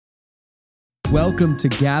Welcome to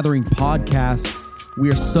Gathering Podcast. We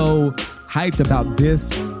are so hyped about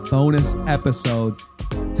this bonus episode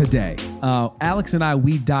today. Alex and I,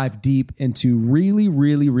 we dive deep into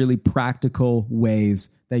really practical ways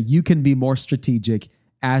that you can be more strategic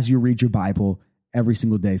as you read your Bible every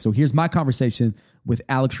single day. So here's my conversation with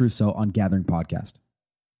Alex Russo on Gathering Podcast.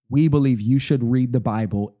 We believe you should read the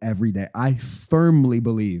Bible every day. I firmly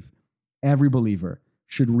believe every believer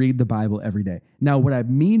should read the Bible every day. Now, what I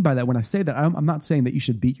mean by that, when I say that, I'm not saying that you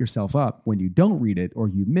should beat yourself up when you don't read it, or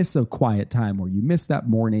you miss a quiet time, or you miss that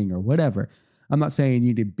morning, or whatever. I'm not saying you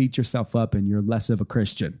need to beat yourself up and you're less of a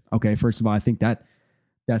Christian. Okay, first of all, I think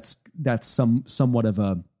that's somewhat of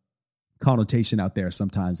a connotation out there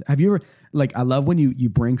sometimes. Have you ever, I love when you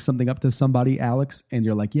bring something up to somebody, Alex, and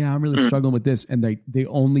you're like, yeah, I'm really struggling with this, and they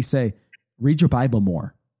only say, read your Bible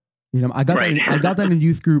more. You know, I got that in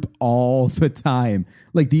youth group all the time.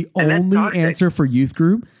 Like the only answer for youth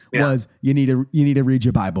group was you need to read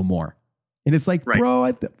your Bible more. And it's like, bro,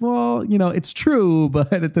 it's true,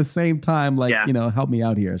 but at the same time, help me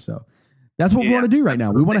out here. So that's what we want to do right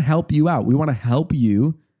now. We want to help you out. We want to help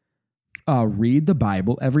you read the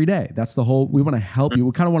Bible every day. That's the whole. We want to help you.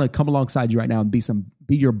 We kind of want to come alongside you right now and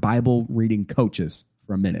be your Bible reading coaches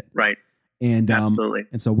for a minute. Right. And absolutely.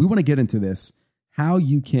 And so we want to get into this. How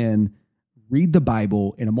you can read the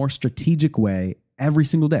Bible in a more strategic way every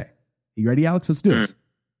single day. You ready, Alex? Let's do this.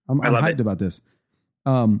 I'm hyped about this.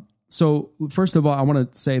 So first of all, I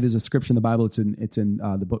want to say there's a scripture in the Bible. It's in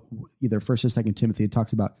the book, either 1st or 2nd Timothy. It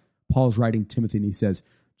talks about Paul's writing Timothy, and he says,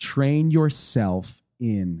 train yourself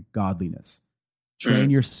in godliness. Train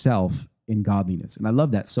yourself in godliness. And I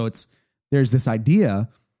love that. So there's this idea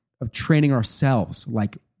of training ourselves,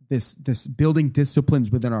 like this building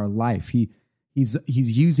disciplines within our life. He's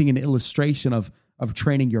using an illustration of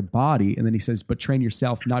training your body. And then he says, but train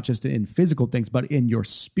yourself, not just in physical things, but in your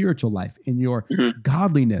spiritual life, in your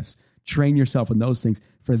godliness. Train yourself in those things,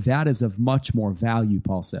 for that is of much more value,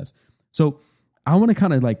 Paul says. So I want to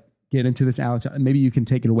kind of get into this, Alex. Maybe you can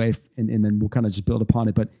take it away and then we'll kind of just build upon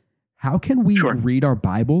it. But how can we read our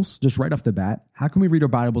Bibles, just right off the bat? How can we read our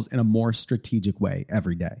Bibles in a more strategic way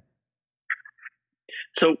every day?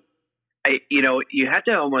 So, you have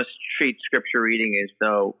to almost treat scripture reading as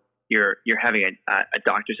though you're having a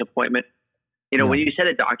doctor's appointment. When you set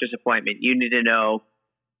a doctor's appointment, you need to know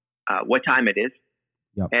what time it is,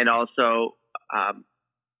 and also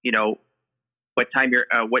what time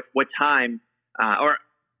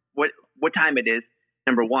what time it is.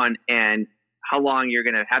 Number one, and how long you're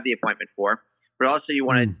going to have the appointment for. But also, you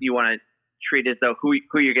want to treat it as though who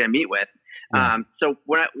you're going to meet with. So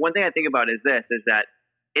one thing I think about is that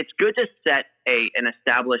it's good to set an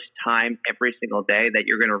established time every single day that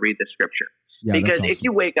you're going to read the scripture. Yeah, because if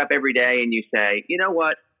you wake up every day and you say, you know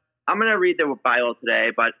what, I'm going to read the Bible today,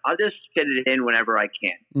 but I'll just fit it in whenever I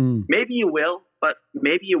can. Maybe you will, but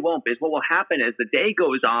maybe you won't. Because what will happen is the day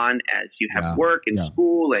goes on as you have work and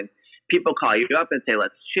school, and people call you up and say,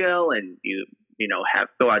 let's chill, and you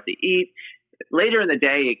go out to eat. Later in the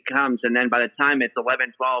day it comes, and then by the time it's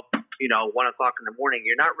 11, 12, 1 o'clock in the morning,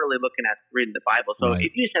 you're not really looking at reading the Bible. So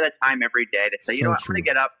if you set a time every day to say, I'm going to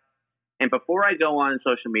get up, and before I go on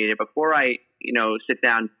social media, before I, sit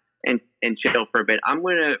down and chill for a bit, I'm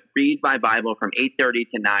going to read my Bible from 8:30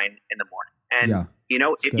 to 9 in the morning. And,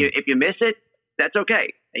 if you miss it, that's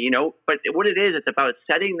okay. But what it is, it's about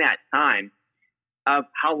setting that time of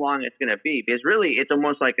how long it's going to be, because really it's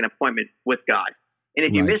almost like an appointment with God. And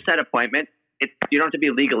if you miss that appointment, you don't have to be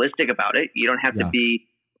legalistic about it. You don't have to be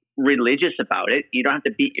religious about it. You don't have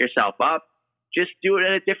to beat yourself up. Just do it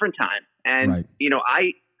at a different time. And,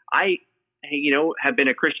 I have been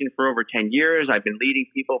a Christian for over 10 years. I've been leading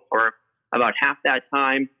people for about half that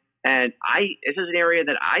time. And this is an area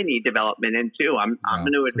that I need development in too. I'm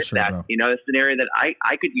going to admit that, bro. This is an area that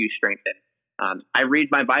I could use strength in. I read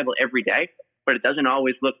my Bible every day, but it doesn't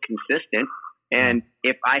always look consistent. And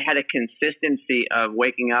if I had a consistency of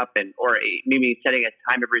waking up or maybe setting a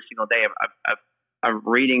time every single day of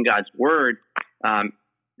reading God's word,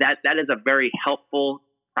 that is a very helpful,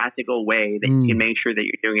 practical way that you can make sure that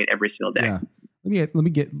you're doing it every single day. Yeah. Let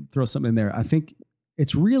me throw something in there. I think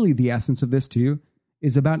it's really the essence of this too,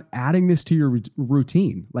 is about adding this to your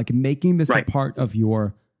routine, like making this a part of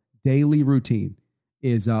your daily routine.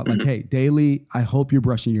 Is hey, daily, I hope you're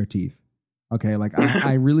brushing your teeth. Okay,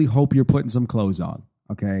 I really hope you're putting some clothes on.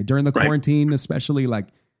 Okay, during the quarantine, especially,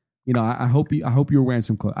 I hope you're wearing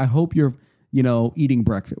some clothes. I hope you're, eating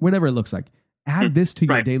breakfast, whatever it looks like. Add this to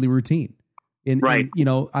your daily routine. And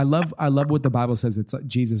I love what the Bible says. It's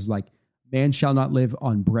Jesus is like, man shall not live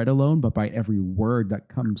on bread alone, but by every word that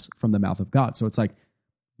comes from the mouth of God. So it's like,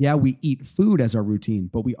 yeah, we eat food as our routine,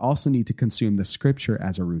 but we also need to consume the scripture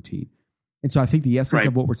as a routine. And so I think the essence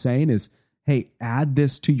of what we're saying is, hey, add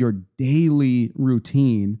this to your daily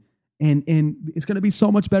routine, and it's going to be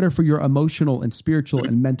so much better for your emotional and spiritual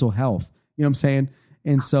and mental health. You know what I'm saying?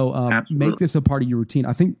 And so make this a part of your routine.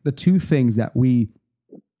 I think the two things that we,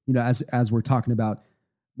 you know, as we're talking about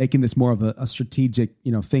making this more of a strategic,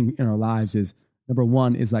 you know, thing in our lives is, number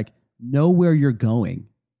one is like, know where you're going,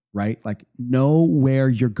 right? Like know where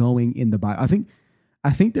you're going in the Bible. I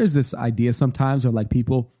think there's this idea sometimes of like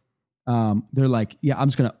people, they're like, yeah, I'm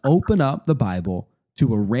just going to open up the Bible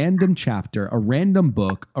to a random chapter, a random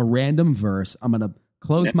book, a random verse. I'm going to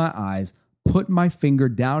close my eyes, put my finger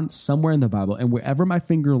down somewhere in the Bible, and wherever my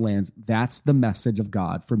finger lands, that's the message of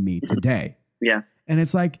God for me today. Yeah. And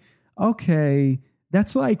it's like, okay,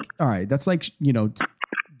 that's like, all right, that's like, you know,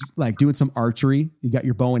 like doing some archery. You got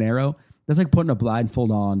your bow and arrow. That's like putting a blindfold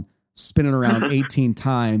on, spinning around 18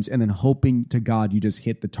 times, and then hoping to God you just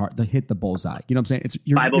hit the bullseye. You know what I'm saying? It's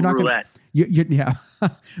Bible roulette. Yeah,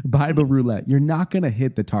 Bible roulette. You're not going to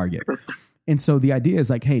hit the target. And so the idea is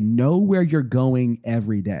like, hey, know where you're going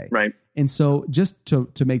every day. Right. And so just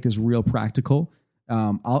to make this real practical,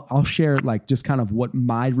 I'll share like just kind of what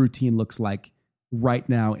my routine looks like right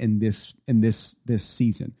now in this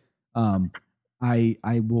season. I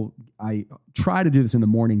try to do this in the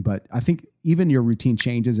morning, but I think even your routine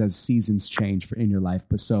changes as seasons change in your life.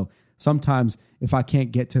 But so sometimes if I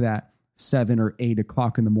can't get to that 7 or 8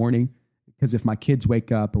 o'clock in the morning, because if my kids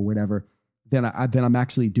wake up or whatever, then I'm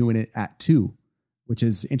actually doing it at 2, which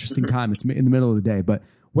is interesting time. It's in the middle of the day. But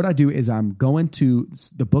what I do is I'm going to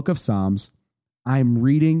the book of Psalms. I'm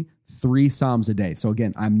reading 3 Psalms a day. So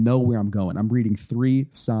again, I know where I'm going. I'm reading 3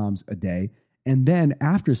 Psalms a day. And then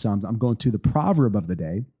after Psalms, I'm going to the proverb of the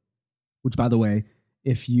day, which, by the way,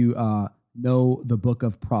 if you know the book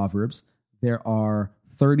of Proverbs, there are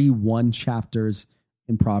 31 chapters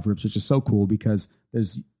in Proverbs, which is so cool because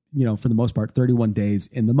there's, you know, for the most part, 31 days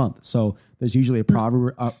in the month. So there's usually a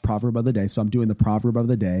proverb of the day. So I'm doing the proverb of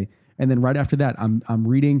the day. And then right after that, I'm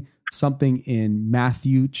reading something in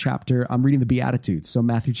I'm reading the Beatitudes. So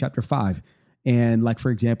Matthew chapter 5. And like,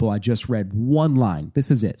 for example, I just read one line.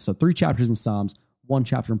 This is it. So 3 chapters in Psalms, 1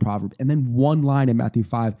 chapter in Proverbs, and then 1 line in Matthew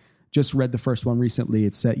 5. Just read the first one recently.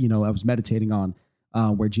 It said, you know, I was meditating on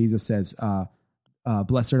where Jesus says,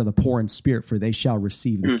 blessed are the poor in spirit, for they shall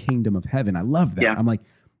receive the kingdom of heaven. I love that. Yeah. I'm like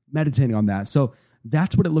meditating on that. So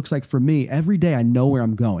that's what it looks like for me. Every day I know where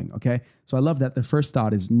I'm going. Okay. So I love that. The first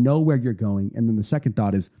thought is know where you're going. And then the second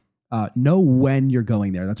thought is know when you're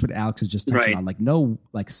going there. That's what Alex is just touching on. Like,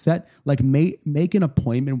 make an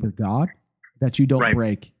appointment with God that you don't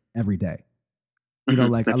break every day. You know,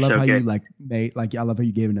 like, I love how you I love how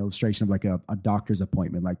you gave an illustration of like a doctor's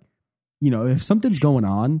appointment. Like, you know, if something's going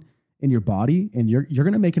on in your body and you're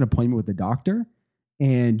going to make an appointment with the doctor,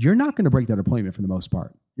 and you're not going to break that appointment for the most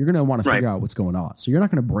part. You're going to want to figure out what's going on. So you're not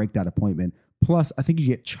going to break that appointment. Plus, I think you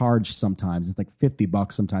get charged sometimes. It's like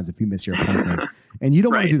 $50 sometimes if you miss your appointment, and you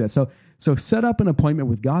don't want to do that. So set up an appointment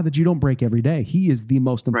with God that you don't break every day. He is the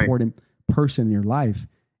most important person in your life.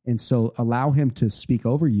 And so allow him to speak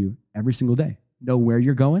over you every single day. Know where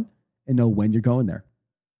you're going and know when you're going there.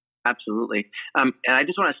 Absolutely. And I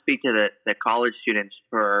just want to speak to the college students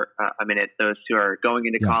for a minute, those who are going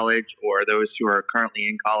into college or those who are currently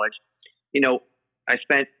in college. You know, I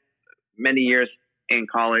spent many years in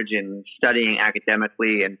college and studying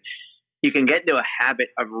academically, and you can get into a habit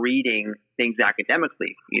of reading things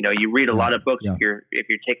academically. You know, you read a lot of books. If you're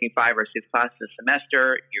taking 5 or 6 classes a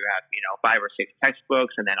semester, you have, 5 or 6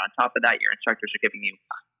 textbooks. And then on top of that, your instructors are giving you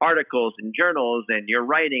articles and journals, and you're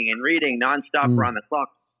writing and reading nonstop around the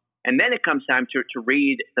clock. And then it comes time to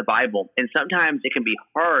read the Bible. And sometimes it can be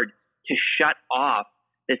hard to shut off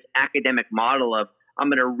this academic model of, I'm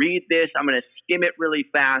going to read this, I'm going to skim it really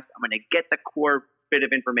fast, I'm going to get the core bit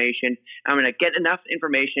of information, I'm going to get enough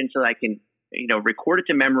information so that I can, record it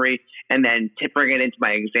to memory and then bring it into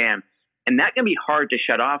my exam. And that can be hard to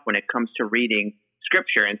shut off when it comes to reading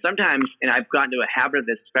scripture. And sometimes, and I've gotten to a habit of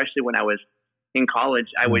this, especially when I was in college,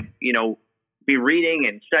 I would, be reading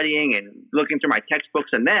and studying and looking through my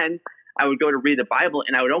textbooks. And then I would go to read the Bible,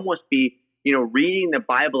 and I would almost be, reading the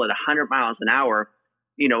Bible at 100 miles an hour,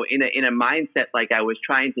 in a mindset like I was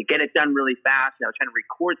trying to get it done really fast. And I was trying to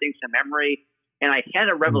record things to memory. And I had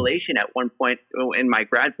a revelation at one point in my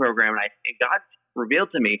grad program, and God revealed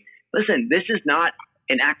to me, listen, this is not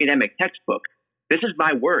an academic textbook. This is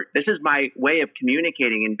my word. This is my way of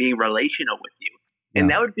communicating and being relational with you.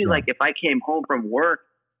 And that would be like if I came home from work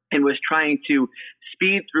and was trying to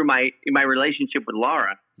speed through my relationship with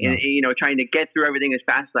Laura, and, trying to get through everything as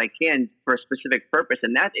fast as I can for a specific purpose.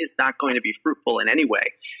 And that is not going to be fruitful in any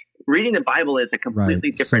way. Reading the Bible is a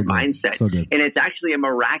completely different mindset. And it's actually a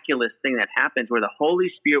miraculous thing that happens where the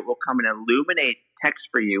Holy Spirit will come and illuminate texts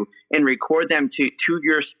for you and record them to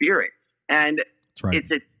your spirit. And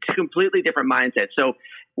it's a completely different mindset. So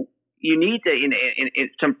you need to, in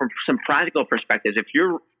some practical perspectives, if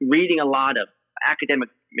you're reading a lot of academic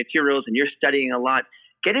materials and you're studying a lot,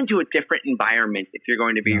 get into a different environment if you're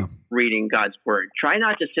going to be reading God's word. Try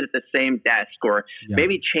not to sit at the same desk, or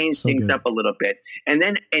maybe change things up a little bit. And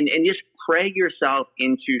then and just pray yourself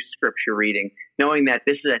into scripture reading, knowing that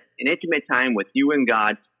this is an intimate time with you and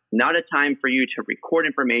God, not a time for you to record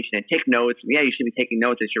information and take notes. Yeah, you should be taking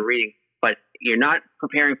notes as you're reading, but you're not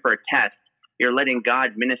preparing for a test. You're letting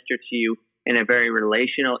God minister to you in a very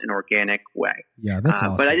relational and organic way. Yeah, that's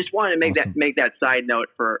awesome. But I just wanted to make that side note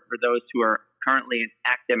for those who are currently in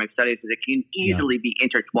academic studies, is it can easily be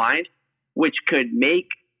intertwined, which could make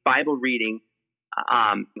Bible reading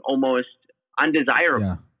almost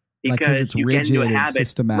undesirable because it's you rigid get into a and habit.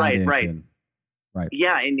 Systematic. Right.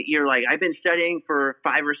 Yeah, and you're like, I've been studying for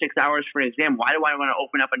 5 or 6 hours for an exam. Why do I want to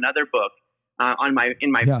open up another book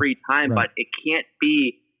in my free time? But it can't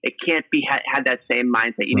be had that same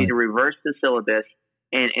mindset. You need to reverse the syllabus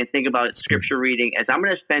and think about scripture reading as I'm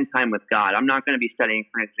going to spend time with God. I'm not going to be studying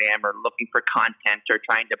for an exam or looking for content or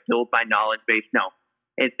trying to build my knowledge base. No,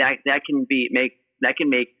 that can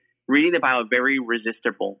make reading the Bible very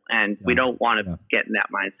resistible, and we don't want to get in that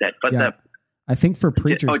mindset. But I think for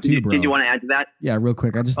preachers too, bro. Did you want to add to that? Yeah, real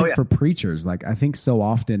quick. I just think for preachers, like I think so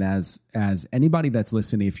often as anybody that's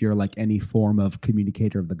listening, if you're like any form of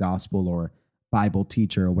communicator of the gospel or Bible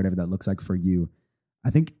teacher or whatever that looks like for you, I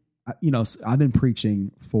think, I've been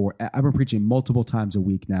preaching multiple times a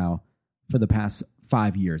week now for the past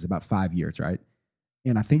 5 years, about 5 years, right?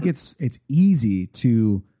 And I think it's easy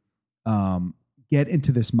to get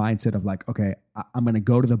into this mindset of like, okay, I'm going to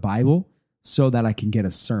go to the Bible so that I can get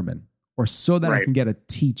a sermon, or so that I can get a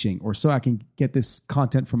teaching, or so I can get this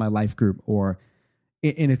content for my life group, and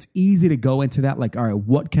it's easy to go into that like, all right,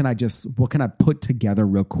 what can I put together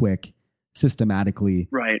real quick systematically,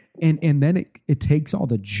 right? And then it takes all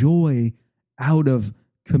the joy out of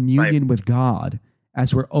communion with God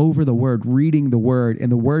as we're over the word, reading the word, and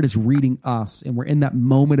the word is reading us, and we're in that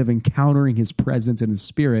moment of encountering his presence and his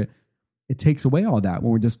spirit. It takes away all that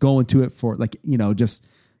when we're just going to it for like, just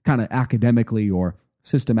kind of academically or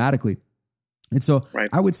systematically. And so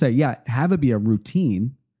I would say, have it be a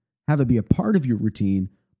routine, have it be a part of your routine,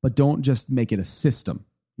 but don't just make it a system,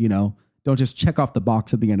 Don't just check off the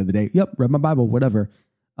box at the end of the day. Yep, read my Bible, whatever.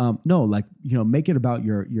 No, like, make it about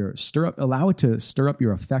allow it to stir up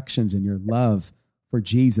your affections and your love for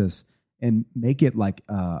Jesus, and make it like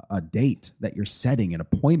a date that you're setting, an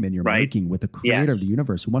appointment you're making with the creator of the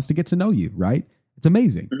universe who wants to get to know you, right? It's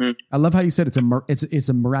amazing. Mm-hmm. I love how you said it's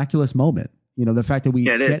a miraculous moment. The fact that we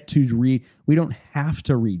get to read, we don't have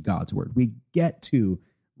to read God's word. We get to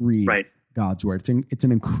read God's word. It's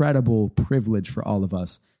an incredible privilege for all of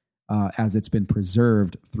us. As it's been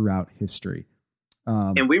preserved throughout history.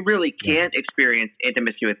 And we really can't experience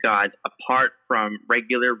intimacy with God apart from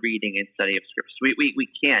regular reading and study of scriptures. We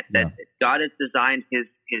can't. That God has designed his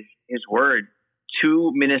word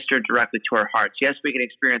to minister directly to our hearts. Yes, we can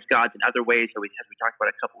experience God in other ways, as we talked about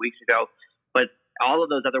a couple weeks ago, but all of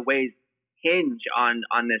those other ways hinge on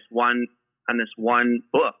this one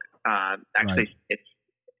book. Actually, it's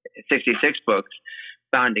 66 books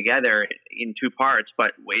bound together in 2 parts,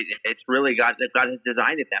 but it's really God has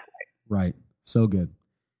designed it that way. Right. So good.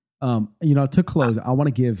 To close, I want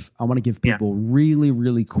to give people really,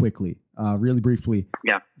 really quickly, really briefly,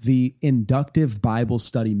 the inductive Bible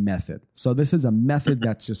study method. So this is a method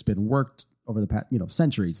that's just been worked over the past,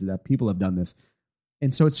 centuries that people have done this.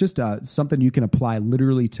 And so it's just something you can apply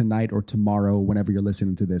literally tonight or tomorrow, whenever you're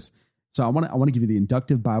listening to this. So I want to give you the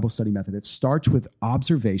inductive Bible study method. It starts with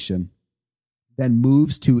observation, then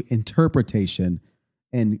moves to interpretation,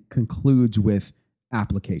 and concludes with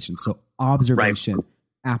application. So interpretation,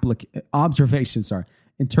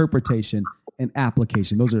 and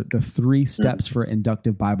application. Those are the 3 steps for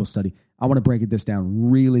inductive Bible study. I want to break this down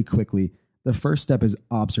really quickly. The first step is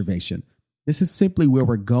observation. This is simply where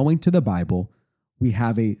we're going to the Bible. We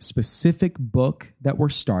have a specific book that we're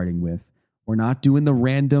starting with. We're not doing the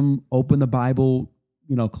random open the Bible,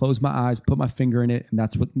 close my eyes, put my finger in it,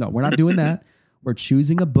 and we're not doing that. We're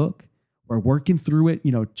choosing a book. We're working through it,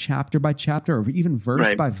 chapter by chapter, or even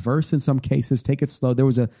verse by verse in some cases. Take it slow. There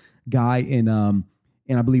was a guy in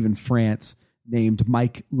I believe in France named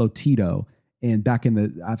Mike Lotito, and back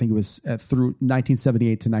in I think it was through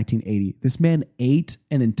 1978 to 1980, this man ate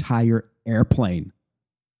an entire airplane.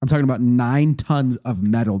 I'm talking about 9 tons of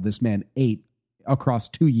metal this man ate across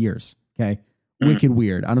 2 years. Okay. Wicked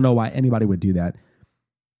weird. I don't know why anybody would do that,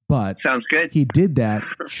 but sounds good. He did that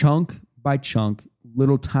chunk by chunk,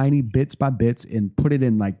 little tiny bits by bits, and put it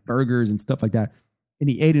in like burgers and stuff like that. And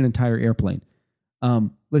he ate an entire airplane.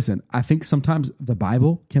 Listen, I think sometimes the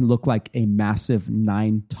Bible can look like a massive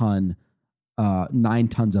 9 tons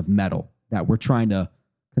of metal that we're trying to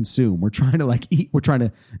consume. We're trying to like eat. We're trying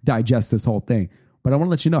to digest this whole thing. But I want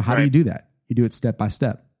to let you know, how do you do that? You do it step by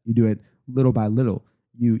step. You do it little by little.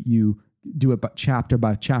 You do it chapter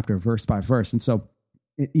by chapter, verse by verse. And so,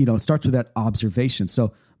 it starts with that observation.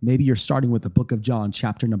 So maybe you're starting with the book of John,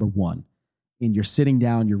 chapter number 1, and you're sitting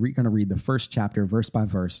down, you're going to read the first chapter, verse by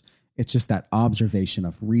verse. It's just that observation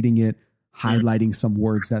of reading it, highlighting some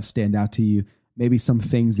words that stand out to you, maybe some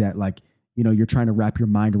things that you're trying to wrap your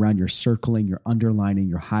mind around, you're circling, you're underlining,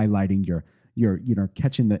 you're highlighting, you're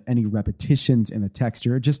catching any repetitions in the text.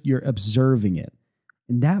 You're observing it.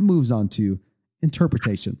 And that moves on to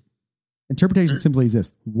interpretation. Interpretation simply is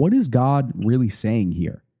this: what is God really saying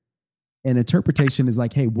here? And interpretation is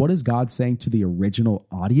like, hey, what is God saying to the original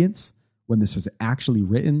audience when this was actually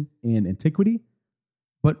written in antiquity?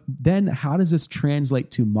 But then how does this translate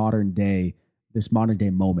to this modern day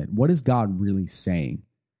moment? What is God really saying?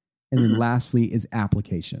 And then lastly is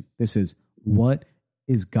application. This is, what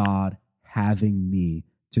is God having me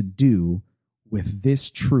to do with this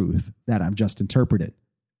truth that I've just interpreted,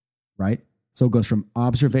 right? So it goes from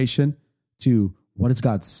observation to what is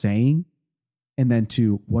God saying, and then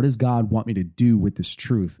to what does God want me to do with this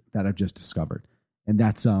truth that I've just discovered. And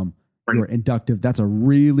that's your inductive. That's a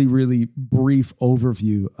really, really brief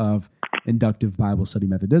overview of inductive Bible study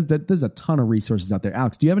method. There's a ton of resources out there.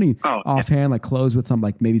 Alex, do you have any offhand, close with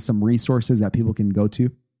maybe some resources that people can go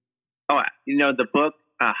to? Oh, the book,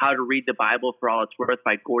 How to Read the Bible for All It's Worth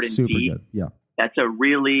by Gordon Super Gee. Good. Yeah. That's a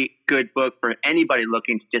really good book for anybody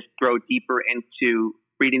looking to just grow deeper into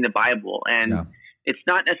reading the Bible. And it's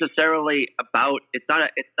not necessarily about, it's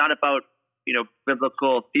not about,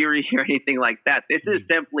 biblical theory or anything like that. This is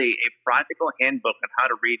simply a practical handbook on how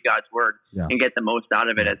to read God's word and get the most out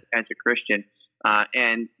of it as a Christian.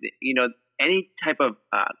 And any type of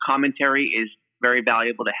commentary is very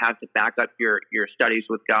valuable to have to back up your studies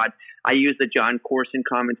with God. I use the John Corson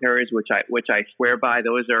commentaries, which I swear by.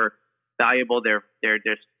 Those are valuable. They're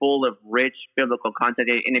just full of rich biblical content.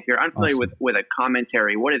 And if you're unfamiliar with a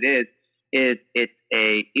commentary, what it is it's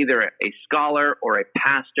either a scholar or a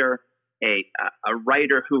pastor, a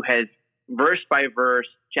writer who has verse by verse,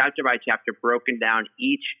 chapter by chapter broken down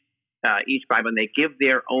each Bible, and they give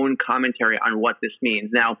their own commentary on what this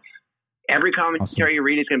means. Now, every commentary you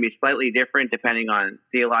read is going to be slightly different depending on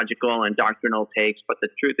theological and doctrinal takes, but the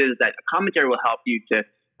truth is that a commentary will help you to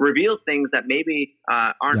reveal things that maybe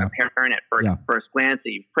aren't apparent at first glance,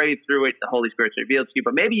 that you've prayed through it, the Holy Spirit's revealed to you,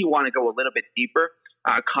 but maybe you want to go a little bit deeper.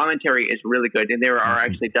 Commentary is really good, and there are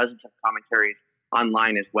actually dozens of commentaries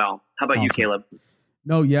online as well. How about you, Caleb?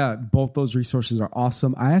 No, yeah, both those resources are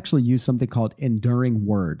awesome. I actually use something called Enduring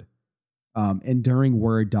Word,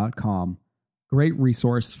 enduringword.com. Great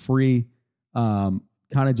resource, free, kind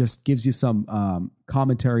of just gives you some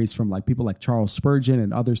commentaries from people like Charles Spurgeon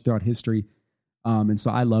and others throughout history. And so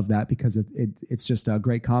I love that because it's just a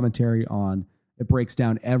great commentary on, it breaks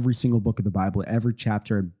down every single book of the Bible, every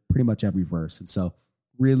chapter, and pretty much every verse. And so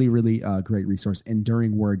really, really great resource.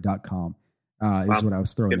 Enduringword.com is what I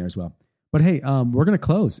was throwing there as well. But hey, we're going to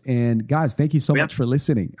close. And guys, thank you so much for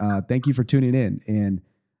listening. Thank you for tuning in. And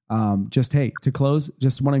to close,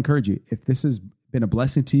 just want to encourage you, if this has been a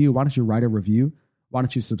blessing to you, why don't you write a review? Why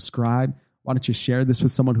don't you subscribe? Why don't you share this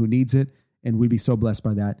with someone who needs it? And we'd be so blessed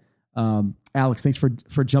by that. Alex, thanks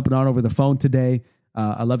for jumping on over the phone today.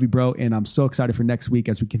 I love you, bro. And I'm so excited for next week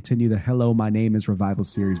as we continue the Hello, My Name is Revival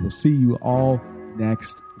series. We'll see you all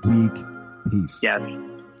next week. Peace. Yes.